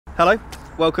Hello,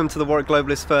 welcome to the Warwick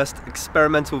Globalist first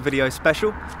experimental video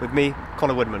special with me,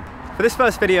 Connor Woodman. For this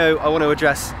first video, I want to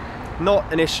address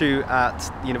not an issue at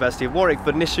the University of Warwick,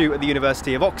 but an issue at the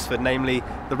University of Oxford, namely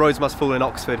the Rhodes Must Fall in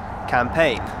Oxford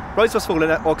campaign. Rhodes Must Fall in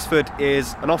Oxford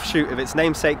is an offshoot of its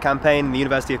namesake campaign in the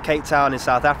University of Cape Town in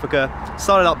South Africa.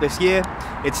 Started up this year.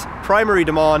 Its primary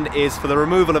demand is for the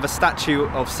removal of a statue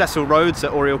of Cecil Rhodes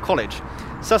at Oriel College.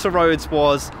 Cecil Rhodes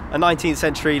was a late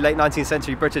 19th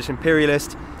century British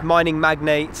imperialist, mining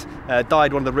magnate,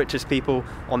 died one of the richest people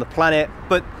on the planet.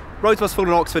 But Rhodes Must Fall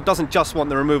in Oxford doesn't just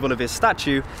want the removal of his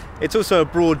statue, it's also a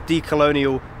broad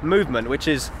decolonial movement, which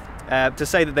is to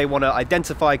say that they want to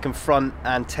identify, confront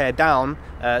and tear down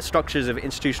structures of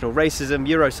institutional racism,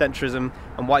 Eurocentrism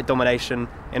and white domination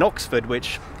in Oxford,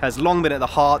 which has long been at the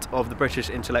heart of the British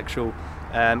intellectual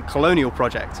colonial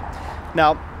project.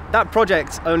 Now, that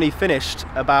project only finished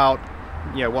about,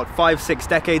 5-6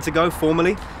 decades ago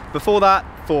formally. Before that,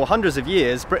 for hundreds of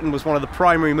years, Britain was one of the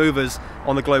primary movers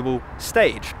on the global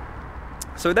stage.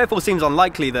 So it therefore seems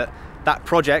unlikely that that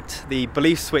project, the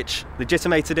beliefs which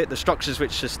legitimated it, the structures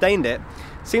which sustained it,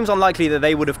 seems unlikely that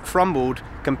they would have crumbled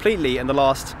completely in the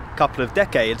last couple of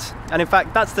decades. And in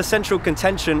fact, that's the central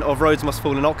contention of Rhodes Must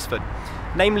Fall in Oxford,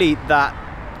 namely that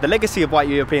the legacy of white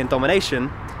European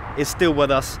domination is still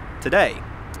with us today.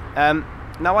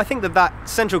 Now, I think that that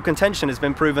central contention has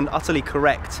been proven utterly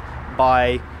correct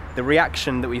by the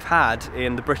reaction that we've had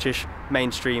in the British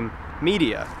mainstream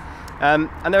media. And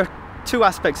there are two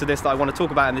aspects of this that I want to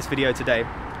talk about in this video today.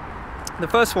 The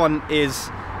first one is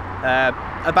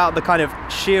about the kind of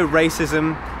sheer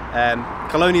racism,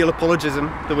 colonial apologism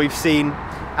that we've seen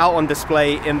out on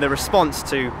display in the response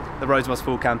to the Rhodes Must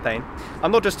Fall campaign.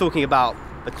 I'm not just talking about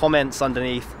the comments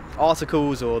underneath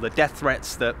articles or the death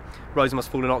threats that Rhodes Must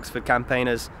Fall in Oxford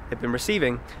campaigners have been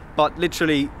receiving, but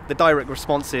literally the direct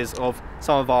responses of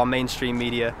some of our mainstream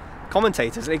media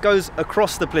commentators. It goes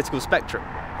across the political spectrum.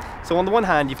 So on the one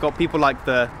hand, you've got people like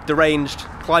the deranged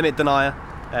climate denier,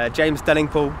 James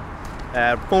Delingpole,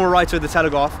 former writer of The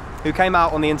Telegraph, who came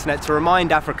out on the internet to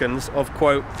remind Africans of,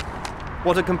 quote,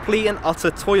 what a complete and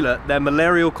utter toilet their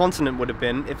malarial continent would have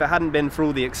been if it hadn't been for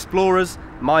all the explorers,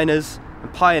 miners,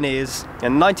 and pioneers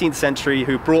in the 19th century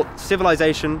who brought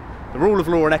civilization, the rule of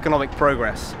law and economic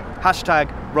progress.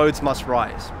 Hashtag Rhodes Must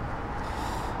Rise.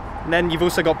 And then you've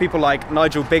also got people like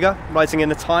Nigel Biggar writing in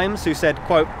The Times who said,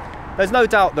 quote, there's no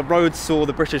doubt that Rhodes saw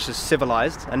the British as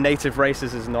civilized and native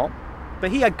races as not,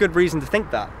 but he had good reason to think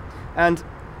that. And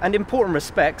in important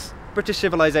respects, British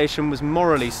civilization was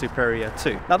morally superior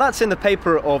too. Now that's in the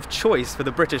paper of choice for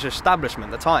the British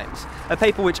establishment, The Times, a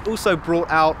paper which also brought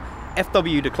out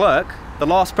F.W. de Klerk, the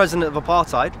last president of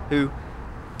apartheid, who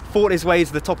fought his way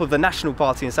to the top of the National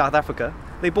Party in South Africa.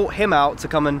 They brought him out to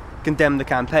come and condemn the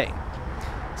campaign.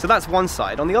 So that's one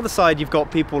side. On the other side, you've got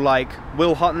people like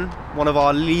Will Hutton, one of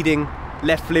our leading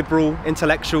left liberal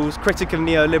intellectuals, critic of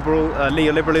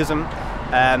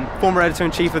neoliberalism, former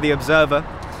editor-in-chief of The Observer.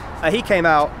 He came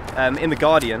out in The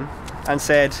Guardian and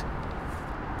said,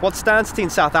 what stands in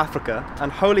South Africa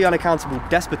and wholly unaccountable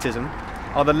despotism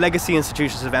are the legacy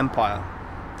institutions of empire.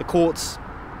 The courts,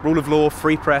 rule of law,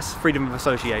 free press, freedom of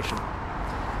association.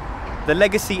 The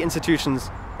legacy institutions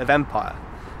of empire.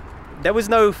 There was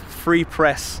no free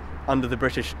press under the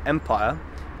British Empire,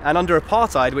 and under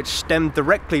apartheid, which stemmed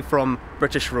directly from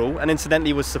British rule and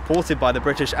incidentally was supported by the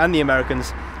British and the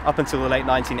Americans up until the late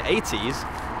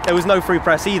 1980s, there was no free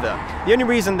press either. The only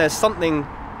reason there's something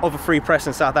of a free press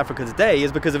in South Africa today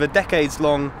is because of a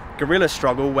decades-long guerrilla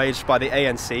struggle waged by the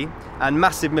ANC and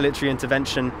massive military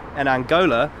intervention in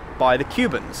Angola by the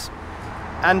Cubans.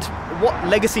 And what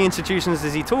legacy institutions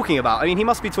is he talking about? I mean, he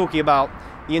must be talking about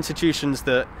the institutions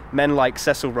that men like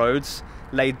Cecil Rhodes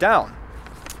laid down.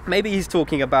 Maybe he's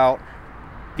talking about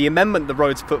the amendment that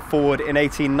Rhodes put forward in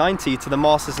 1890 to the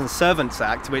Masters and Servants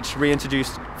Act, which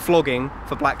reintroduced flogging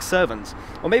for black servants.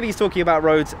 Or maybe he's talking about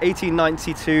Rhodes'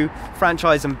 1892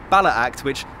 Franchise and Ballot Act,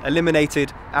 which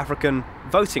eliminated African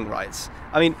voting rights.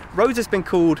 I mean, Rhodes has been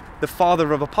called the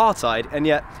father of apartheid, and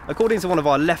yet, according to one of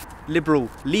our left liberal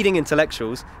leading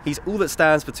intellectuals, he's all that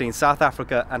stands between South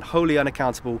Africa and wholly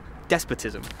unaccountable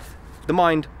despotism. The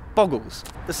mind boggles.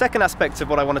 The second aspect of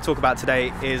what I want to talk about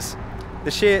today is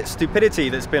the sheer stupidity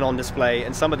that's been on display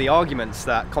in some of the arguments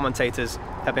that commentators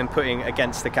have been putting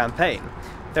against the campaign.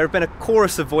 There have been a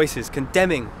chorus of voices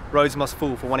condemning Rhodes Must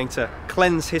Fall for wanting to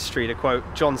cleanse history, to quote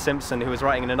John Simpson, who was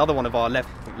writing in another one of our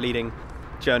left-leading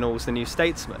journals, The New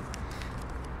Statesman.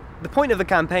 The point of the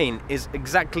campaign is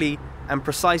exactly and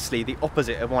precisely the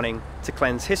opposite of wanting to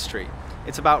cleanse history.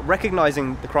 It's about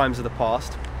recognizing the crimes of the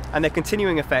past and their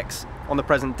continuing effects on the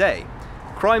present day.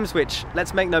 crimes which,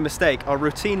 let's make no mistake, are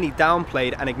routinely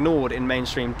downplayed and ignored in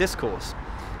mainstream discourse.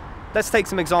 Let's take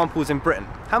some examples in Britain.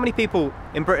 How many people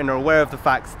in Britain are aware of the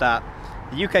fact that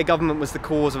the UK government was the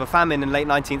cause of a famine in the late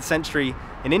 19th century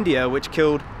in India which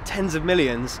killed tens of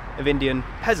millions of Indian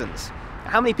peasants?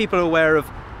 How many people are aware of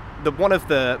one of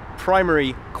the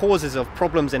primary causes of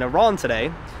problems in Iran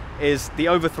today is the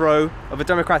overthrow of a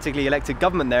democratically elected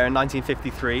government there in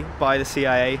 1953 by the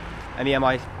CIA and the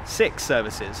MI6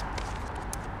 services?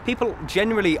 People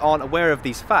generally aren't aware of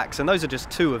these facts, and those are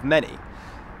just two of many.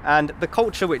 And the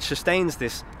culture which sustains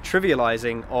this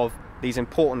trivializing of these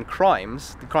important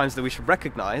crimes, the crimes that we should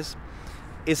recognize,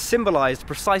 is symbolized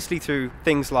precisely through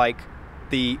things like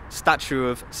the statue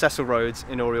of Cecil Rhodes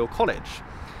in Oriel College.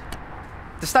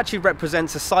 The statue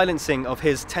represents a silencing of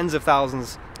his tens of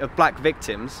thousands of black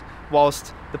victims,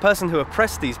 whilst the person who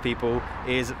oppressed these people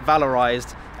is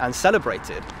valorized and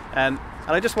celebrated. And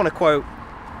I just want to quote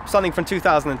something from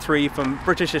 2003 from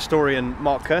British historian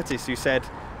Mark Curtis, who said,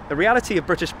 "The reality of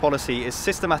British policy is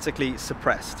systematically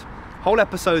suppressed. Whole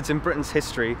episodes in Britain's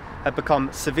history have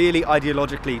become severely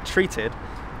ideologically treated.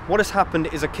 What has happened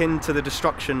is akin to the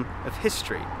destruction of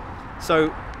history."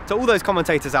 So, to all those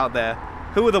commentators out there,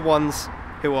 who are the ones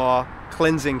who are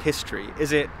cleansing history?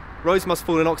 Is it Rhodes Must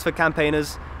Fall in Oxford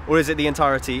campaigners, or is it the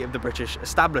entirety of the British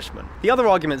establishment? The other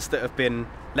arguments that have been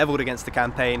levelled against the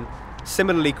campaign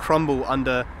similarly crumble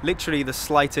under literally the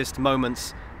slightest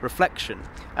moment's reflection.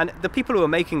 And the people who are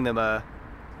making them are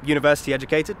university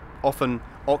educated, often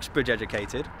Oxbridge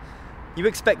educated. You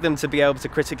expect them to be able to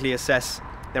critically assess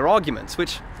their arguments,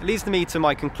 which leads me to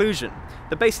my conclusion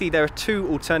that basically there are two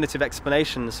alternative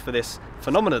explanations for this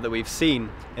phenomena that we've seen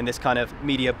in this kind of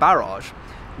media barrage.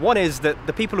 One is that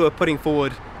the people who are putting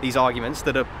forward these arguments,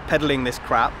 that are peddling this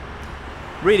crap,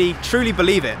 really truly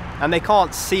believe it, and they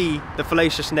can't see the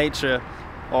fallacious nature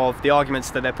of the arguments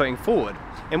that they're putting forward,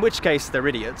 in which case they're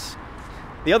idiots.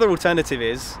 The other alternative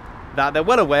is that they're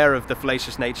well aware of the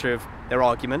fallacious nature of their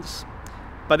arguments,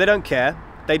 but they don't care.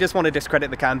 They just want to discredit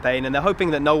the campaign, and they're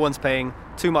hoping that no one's paying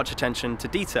too much attention to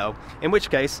detail, in which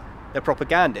case they're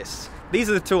propagandists. These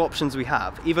are the two options we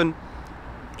have.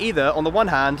 Either, on the one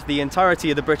hand, the entirety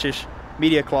of the British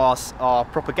media class are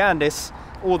propagandists,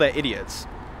 or they're idiots.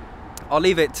 I'll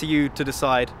leave it to you to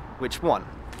decide which one.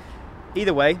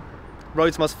 Either way,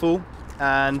 Rhodes must fall,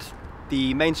 and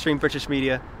the mainstream British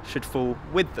media should fall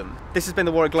with them. This has been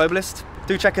the Warwick Globalist.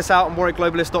 Do check us out on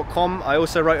warwickglobalist.com. I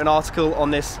also wrote an article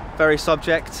on this very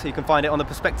subject. You can find it on the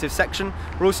perspective section.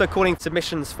 We're also calling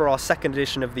submissions for our second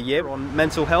edition of the year on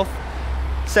mental health.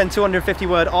 Send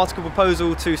 250-word article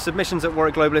proposal to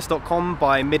submissions@warwickglobalist.com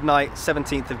by midnight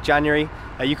 17th of January.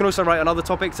 You can also write on other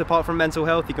topics apart from mental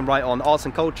health. You can write on arts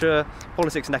and culture,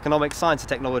 politics and economics, science and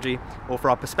technology, or for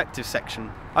our perspective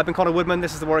section. I've been Connor Woodman.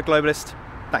 This is the Warwick Globalist.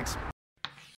 Thanks.